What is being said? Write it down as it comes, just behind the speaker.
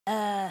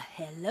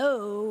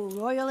Hello,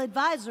 Royal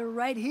Advisor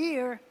right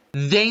here.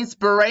 The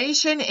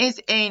inspiration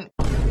is in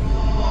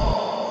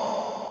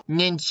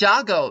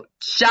Ninjago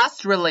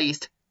just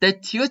released the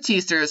 2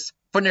 teasers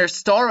for their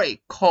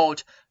story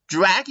called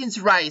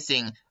Dragons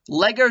Rising.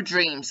 Lego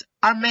Dreamz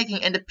are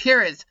making an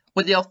appearance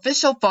with the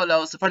official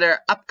photos for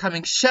their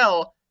upcoming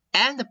show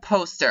and the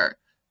poster.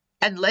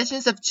 And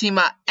Legends of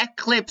Chima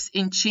Eclipse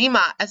in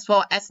Chima as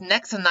well as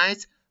Nexo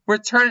Knights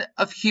Return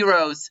of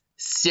Heroes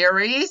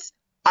series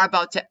are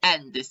about to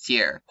end this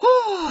year.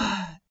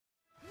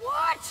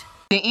 What?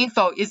 The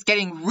info is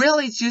getting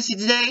really juicy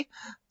today,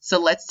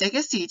 so let's take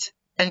a seat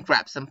and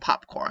grab some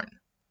popcorn.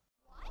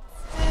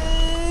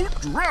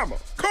 Drama!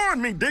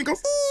 Corn me, Dinkle!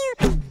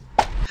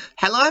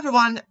 Hello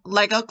everyone,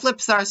 Lego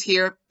Eclipse stars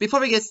here. Before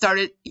we get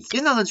started,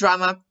 you know the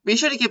drama. Be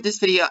sure to give this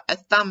video a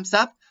thumbs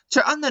up,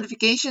 turn on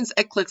notifications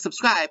and click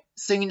subscribe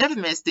so you never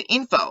miss the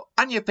info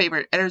on your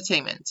favorite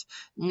entertainment.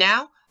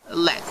 Now,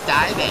 let's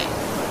dive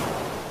in.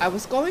 I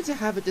was going to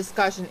have a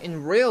discussion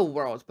in real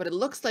world, but it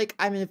looks like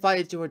I'm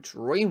invited to a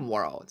dream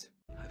world.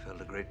 I felt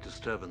a great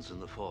disturbance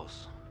in the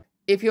force.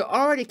 If you're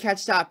already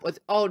catched up with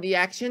all the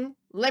action,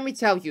 let me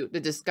tell you the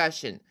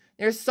discussion.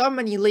 There's so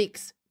many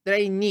leaks that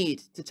I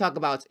need to talk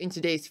about in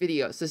today's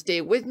video, so stay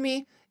with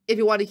me if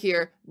you want to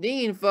hear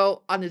the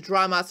info on the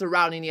drama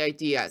surrounding the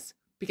ideas,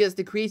 because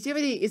the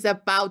creativity is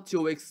about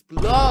to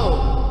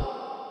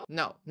explode.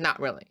 No, not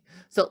really.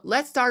 So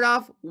let's start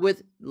off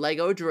with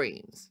Lego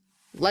Dreamz.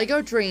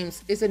 Lego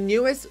Dreamz is the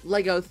newest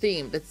Lego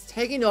theme that's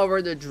taking over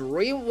the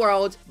dream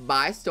world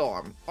by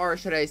storm, or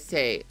should I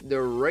say,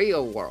 the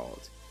real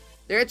world.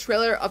 Their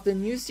trailer of the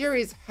new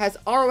series has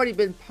already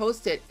been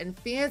posted and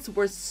fans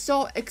were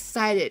so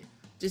excited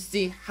to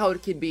see how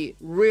it can be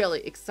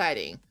really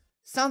exciting.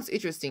 Sounds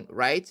interesting,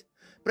 right?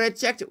 But I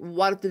checked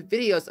one of the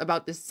videos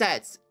about the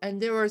sets and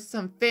there were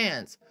some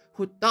fans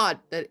who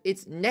thought that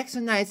it's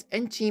Nexo Knights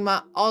and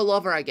Chima all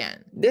over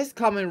again. This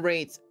comment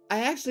reads,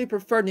 I actually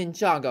prefer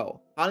Ninjago.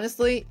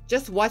 Honestly,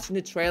 just watching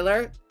the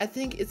trailer, I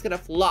think it's gonna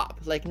flop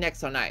like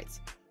Nexo Knights.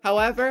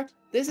 However,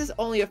 this is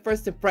only a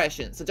first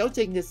impression, so don't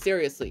take this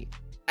seriously.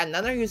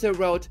 Another user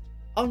wrote,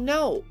 oh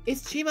no,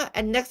 it's Chima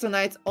and Nexo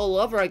Knights all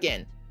over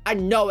again. I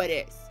know it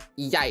is.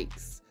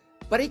 Yikes.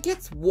 But it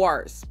gets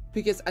worse,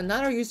 because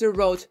another user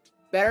wrote,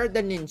 better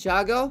than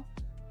Ninjago?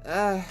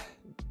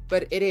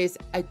 But it is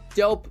a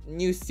dope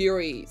new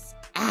series.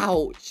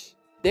 Ouch.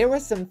 There were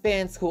some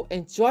fans who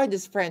enjoyed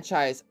this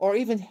franchise or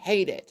even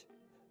hate it.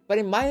 But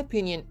in my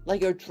opinion,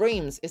 Lego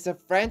Dreamz is a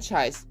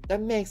franchise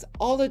that makes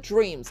all the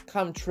dreams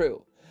come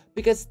true.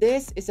 Because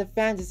this is a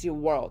fantasy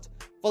world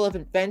full of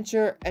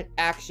adventure and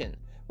action,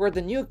 where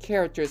the new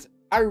characters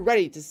are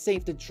ready to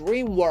save the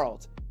dream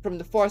world from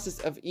the forces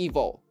of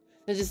evil.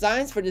 The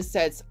designs for the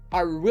sets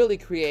are really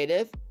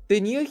creative. The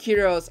new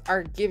heroes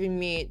are giving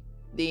me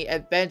the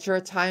Adventure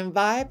Time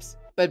vibes,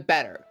 but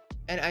better.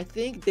 And I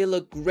think they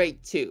look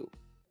great too.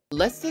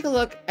 Let's take a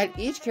look at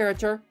each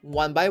character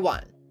one by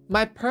one.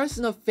 My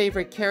personal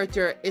favorite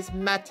character is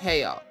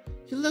Mateo.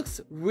 He looks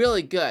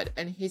really good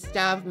and his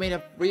staff made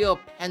of real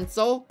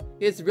pencil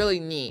is really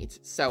neat,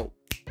 so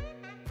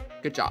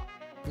good job.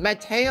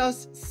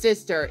 Mateo's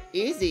sister,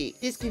 Izzy,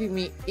 is giving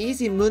me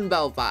Izzy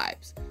Moonbell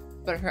vibes,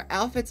 but her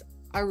outfits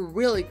are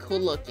really cool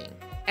looking.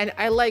 And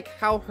I like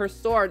how her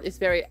sword is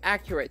very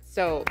accurate,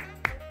 so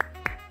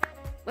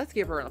let's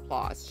give her an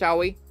applause, shall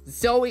we?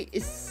 Zoe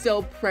is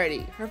so pretty.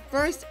 Her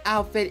first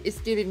outfit is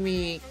giving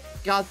me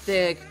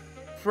gothic,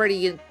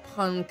 pretty and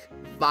punk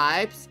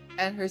vibes,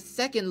 and her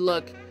second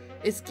look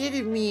is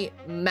giving me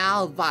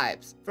Mal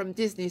vibes from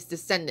Disney's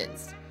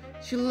Descendants.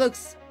 She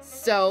looks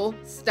so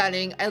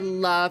stunning. I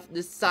love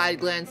the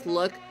side glance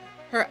look.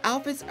 Her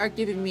outfits are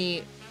giving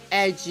me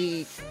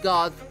edgy,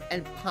 goth,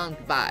 and punk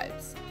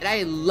vibes, and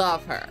I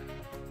love her.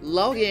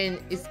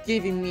 Logan is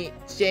giving me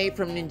Jay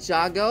from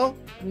Ninjago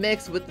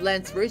mixed with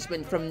Lance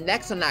Richmond from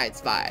Nexo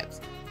Knights vibes,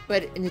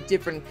 but in the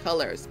different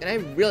colors, and I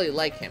really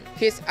like him.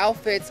 His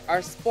outfits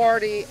are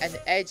sporty and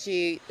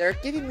edgy. They're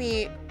giving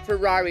me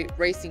Ferrari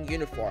racing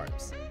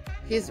uniforms.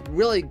 He's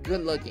really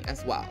good looking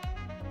as well.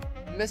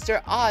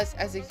 Mr. Oz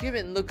as a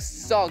human looks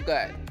so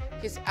good.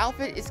 His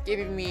outfit is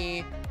giving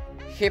me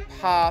hip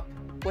hop,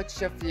 what's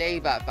your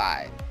flavor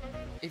vibe,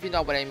 if you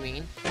know what I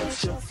mean.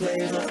 What's your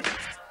flavor?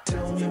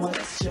 Tell me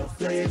what's your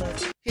flavor?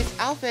 His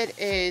outfit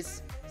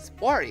is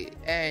sporty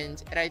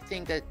and I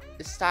think that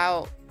the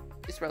style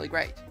is really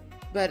great.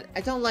 But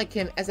I don't like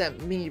him as a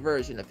mini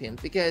version of him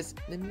because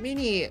the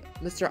mini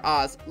Mr.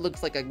 Oz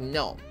looks like a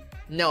gnome.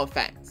 No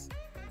offense.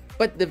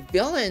 But the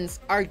villains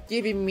are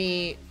giving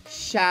me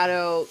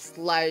shadow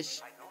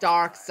 /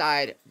 dark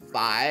side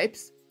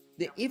vibes.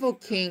 The Evil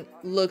King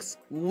looks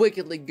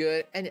wickedly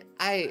good and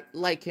I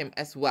like him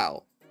as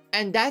well.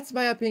 And that's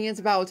my opinions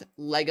about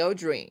Lego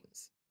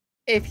Dreamz.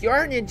 If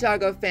you're a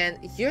Ninjago fan,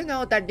 you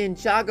know that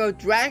Ninjago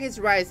Dragons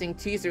Rising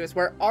teasers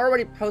were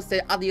already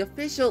posted on the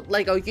official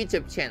Lego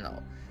YouTube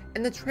channel.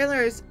 And the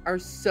trailers are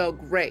so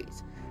great.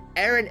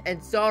 Eren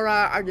and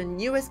Zora are the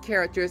newest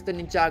characters to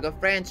the Ninjago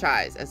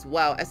franchise, as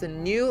well as the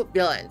new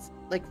villains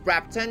like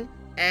Repton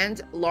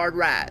and Lord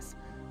Raz.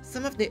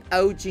 some of the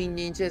OG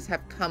ninjas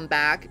have come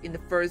back in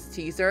the first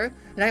teaser,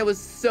 and I was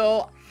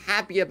so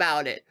happy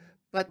about it.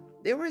 But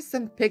there were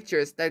some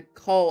pictures that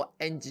Cole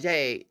and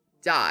Jay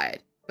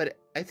died, but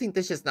I think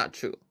that's just not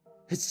true.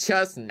 It's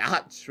just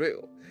not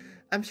true.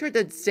 I'm sure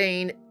that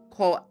Zane,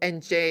 Cole,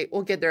 and Jay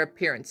will get their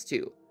appearance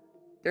too.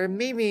 They're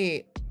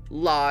maybe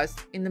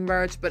lost in the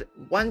merge, but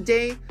one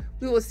day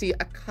we will see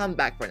a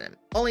comeback for them.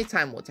 Only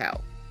time will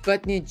tell.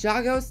 But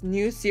Ninjago's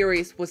new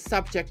series was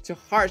subject to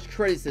harsh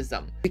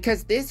criticism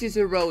because this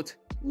user wrote,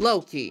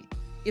 "Low-key,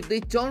 if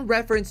they don't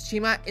reference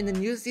Chima in the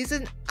new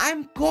season,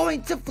 I'm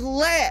going to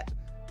flip!"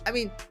 I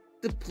mean,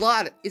 the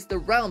plot is the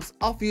realms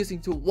all fusing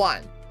to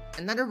one.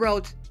 Another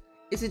wrote,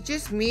 "Is it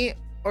just me,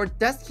 or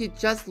does he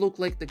just look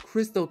like the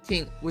Crystal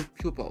King with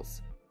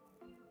pupils?"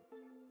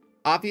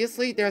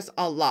 Obviously, there's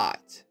a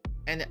lot,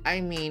 and I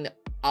mean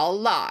a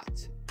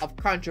lot, of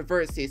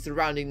controversy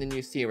surrounding the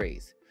new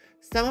series.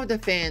 Some of the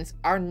fans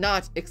are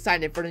not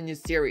excited for the new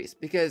series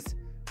because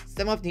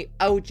some of the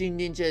OG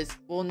ninjas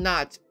will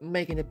not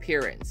make an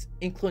appearance,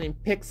 including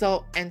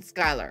Pixel and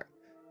Skylar.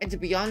 And to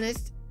be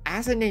honest,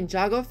 as a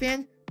Ninjago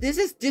fan, this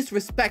is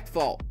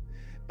disrespectful.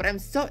 But I'm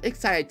so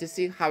excited to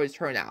see how it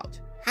turns out.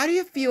 How do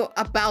you feel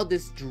about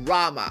this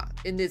drama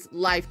in this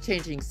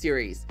life-changing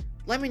series?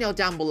 Let me know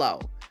down below,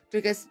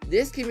 because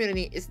this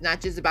community is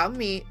not just about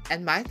me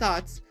and my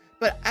thoughts,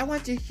 but I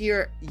want to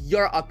hear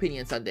your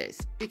opinions on this.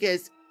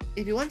 Because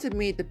if you want to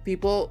meet the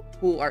people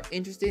who are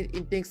interested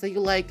in things that you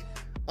like,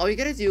 all you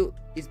gotta do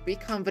is be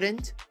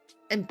confident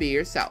and be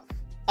yourself.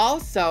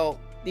 Also,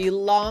 the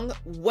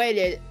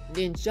long-awaited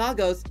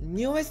Ninjago's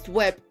newest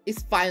whip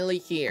is finally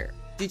here.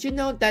 Did you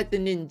know that the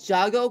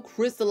Ninjago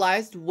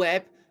crystallized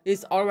whip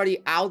is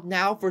already out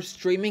now for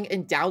streaming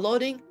and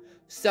downloading?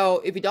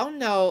 So if you don't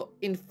know,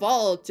 in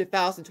fall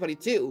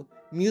 2022,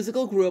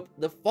 musical group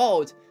The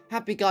Fold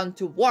have begun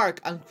to work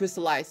on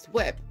Crystallized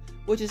Whip,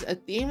 which is a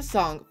theme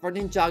song for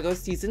Ninjago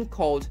season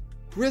called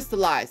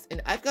Crystallized.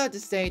 And I've got to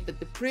say that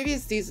the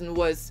previous season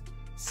was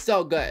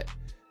so good.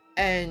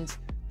 And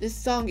this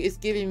song is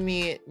giving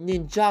me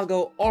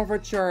Ninjago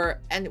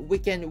Overture and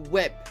Weekend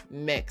Whip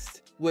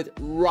mixed with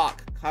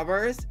rock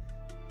covers,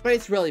 but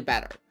it's really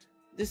better.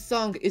 This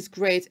song is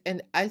great,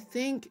 and I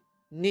think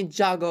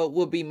Ninjago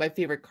will be my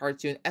favorite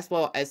cartoon, as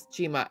well as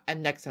Chima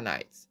and Nexo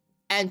Knights.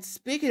 And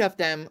speaking of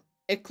them,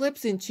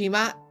 Eclipse in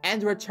Chima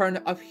and Return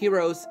of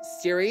Heroes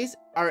series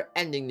are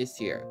ending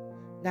this year.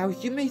 Now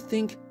you may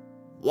think,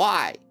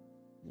 why?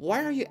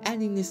 Why are you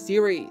ending this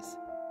series?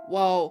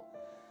 Well,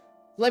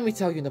 let me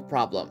tell you the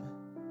problem.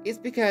 It's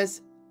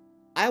because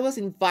I was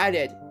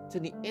invited to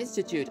the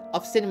Institute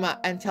of Cinema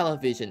and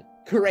Television.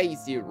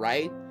 Crazy,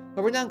 right?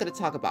 But we're not going to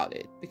talk about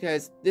it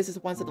because this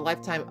is once in a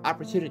lifetime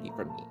opportunity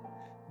for me.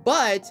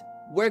 But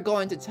we're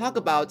going to talk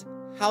about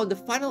how the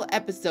final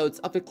episodes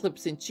of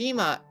Eclipse in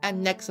Chima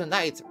and Nexo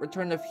Knights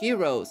Return of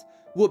Heroes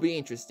will be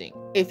interesting.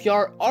 If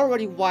you're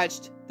already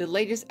watched the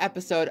latest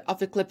episode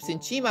of Eclipse in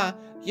Chima,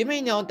 you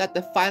may know that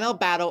the final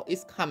battle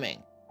is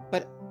coming.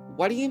 But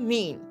what do you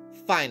mean,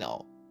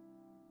 final?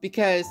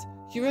 Because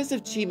Heroes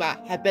of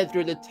Chima have been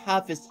through the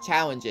toughest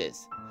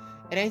challenges.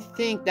 And I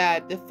think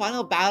that the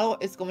final battle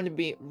is going to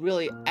be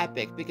really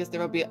epic because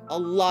there will be a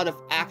lot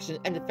of action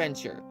and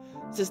adventure.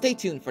 So stay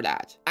tuned for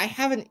that. I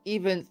haven't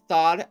even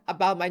thought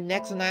about my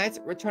Nexo Knights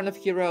Return of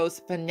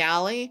Heroes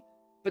finale,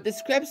 but the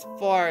scripts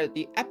for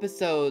the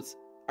episodes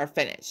are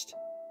finished.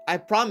 I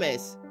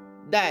promise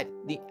that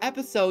the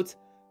episodes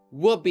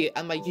will be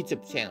on my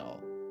YouTube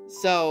channel.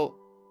 So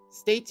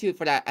stay tuned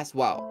for that as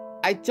well.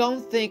 I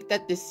don't think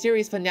that the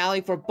series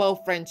finale for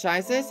both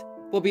franchises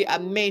will be a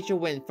major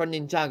win for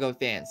Ninjago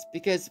fans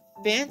because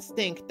fans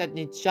think that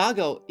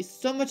Ninjago is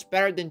so much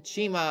better than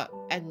Chima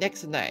and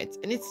Nexo Knights,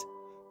 and it's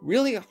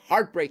really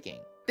heartbreaking.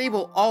 They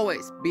will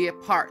always be a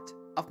part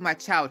of my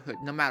childhood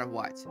no matter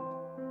what.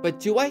 But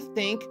do I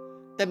think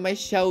that my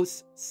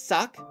shows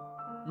suck?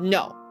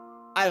 No,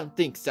 I don't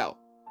think so.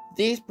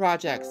 These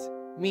projects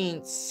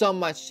mean so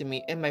much to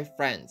me and my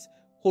friends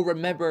who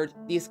remembered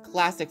these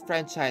classic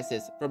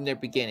franchises from their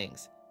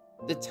beginnings.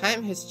 The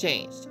time has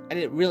changed, and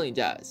it really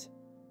does.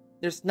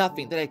 There's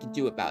nothing that I can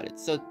do about it,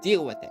 so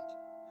deal with it.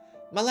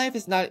 My life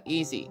is not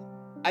easy.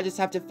 I just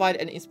have to find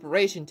an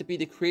inspiration to be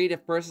the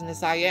creative person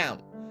as I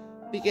am,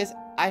 because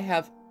I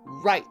have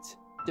right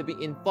to be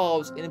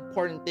involved in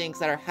important things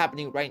that are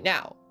happening right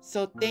now.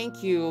 So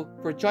thank you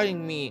for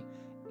joining me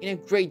in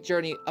a great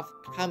journey of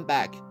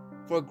comeback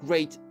for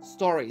great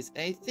stories,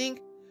 and I think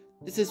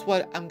this is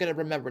what I'm gonna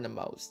remember the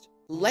most.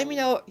 Let me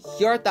know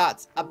your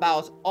thoughts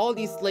about all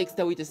these leaks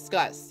that we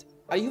discussed.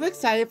 Are you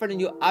excited for the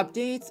new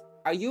updates?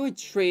 Are you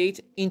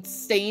intrigued,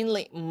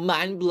 insanely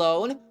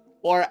mind-blown,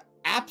 or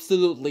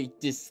absolutely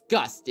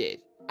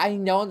disgusted? I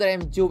know that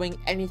I'm doing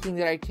anything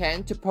that I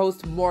can to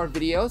post more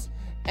videos,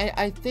 and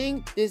I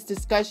think this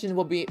discussion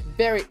will be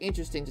very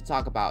interesting to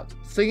talk about.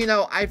 So you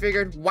know, I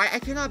figured, why I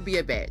cannot be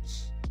a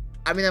bitch?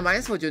 I mean, I might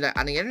as well do that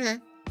on the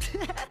internet.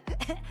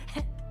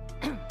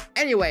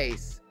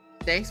 Anyways,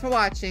 thanks for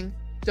watching.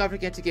 Don't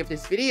forget to give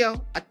this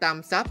video a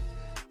thumbs up,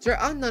 turn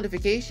on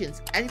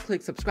notifications, and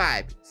click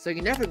subscribe so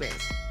you never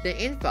miss the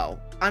info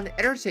on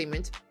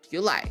entertainment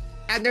you like.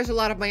 And there's a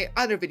lot of my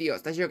other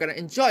videos that you're gonna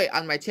enjoy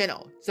on my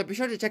channel, so be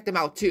sure to check them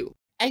out too.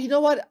 And you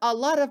know what? A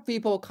lot of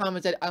people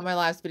commented on my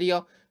last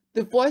video,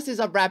 the voices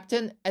of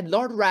Repton and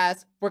Lord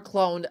Raz were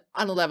cloned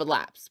on 11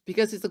 Labs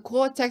because it's a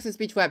cool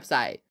text-to-speech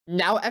website.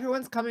 Now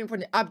everyone's coming for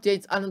the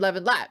updates on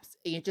 11 Labs,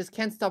 and you just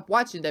can't stop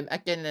watching them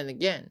again and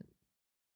again.